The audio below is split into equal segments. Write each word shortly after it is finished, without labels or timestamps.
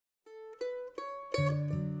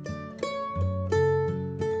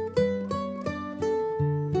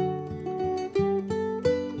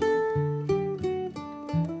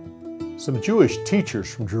Some Jewish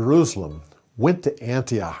teachers from Jerusalem went to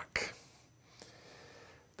Antioch.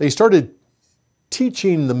 They started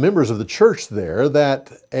teaching the members of the church there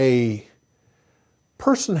that a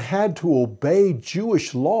person had to obey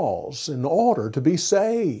Jewish laws in order to be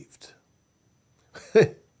saved.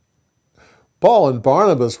 Paul and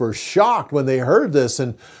Barnabas were shocked when they heard this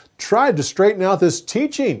and tried to straighten out this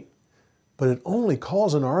teaching, but it only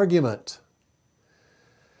caused an argument.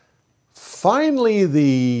 Finally,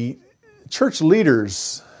 the church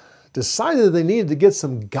leaders decided they needed to get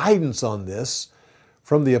some guidance on this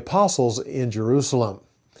from the apostles in Jerusalem.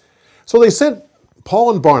 So they sent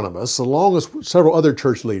Paul and Barnabas, along with several other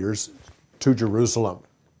church leaders, to Jerusalem.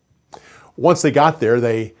 Once they got there,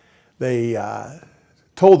 they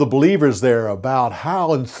told the believers there about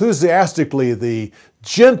how enthusiastically the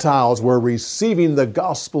Gentiles were receiving the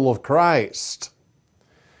gospel of Christ.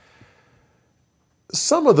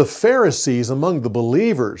 Some of the Pharisees among the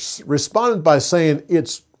believers responded by saying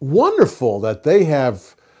it's wonderful that they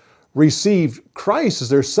have received Christ as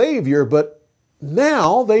their Savior, but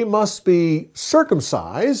now they must be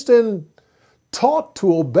circumcised and taught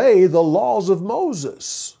to obey the laws of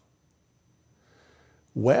Moses.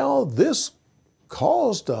 Well, this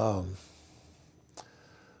caused a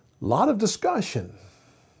lot of discussion.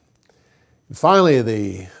 Finally,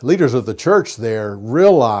 the leaders of the church there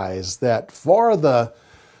realized that for the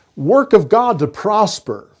work of God to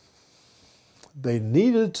prosper, they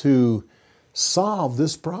needed to solve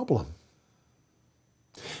this problem.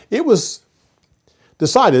 It was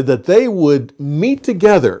decided that they would meet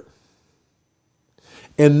together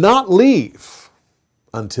and not leave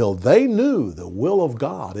until they knew the will of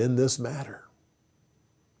God in this matter.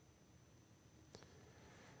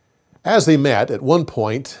 As they met, at one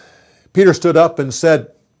point, Peter stood up and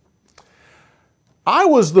said, "I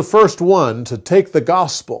was the first one to take the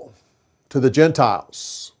gospel to the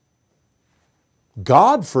Gentiles.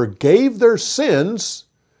 God forgave their sins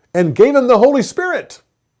and gave them the Holy Spirit.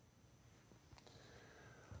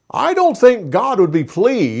 I don't think God would be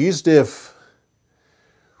pleased if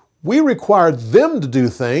we required them to do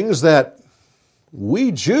things that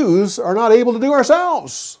we Jews are not able to do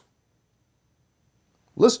ourselves.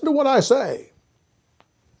 Listen to what I say.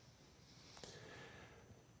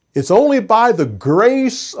 It's only by the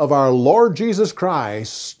grace of our Lord Jesus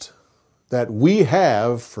Christ that we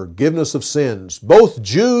have forgiveness of sins, both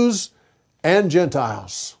Jews and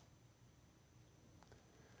Gentiles."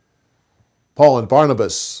 Paul and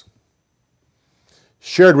Barnabas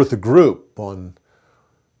shared with the group on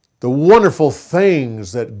the wonderful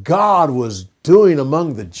things that God was doing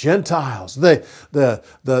among the Gentiles, the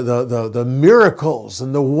miracles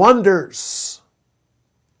and the wonders.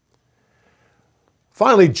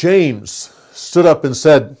 Finally, James stood up and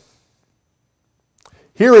said,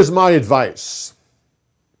 "Here is my advice.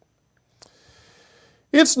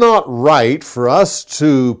 It's not right for us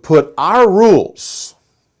to put our rules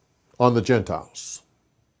on the Gentiles.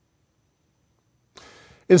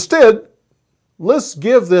 Instead, let's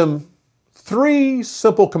give them 3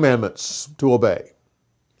 simple commandments to obey.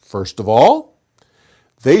 First of all,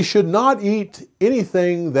 they should not eat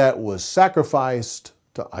anything that was sacrificed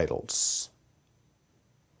to idols.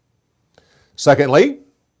 Secondly,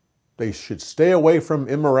 they should stay away from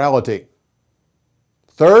immorality.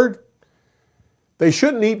 Third, they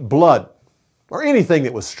shouldn't eat blood or anything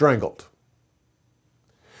that was strangled."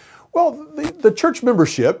 Well, the church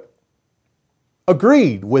membership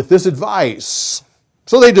agreed with this advice.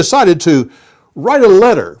 So they decided to write a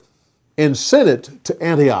letter and send it to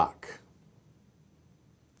Antioch.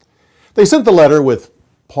 They sent the letter with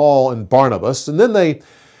Paul and Barnabas, and then they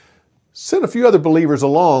sent a few other believers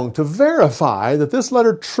along to verify that this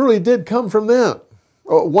letter truly did come from them.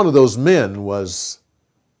 One of those men was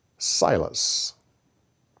Silas.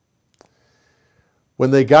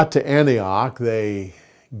 When they got to Antioch, they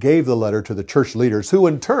gave the letter to the church leaders, who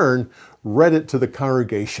in turn read it to the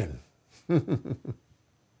congregation. The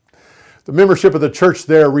membership of the church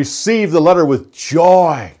there received the letter with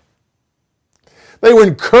joy. They were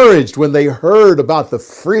encouraged when they heard about the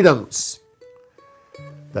freedoms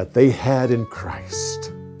that they had in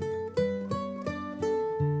Christ.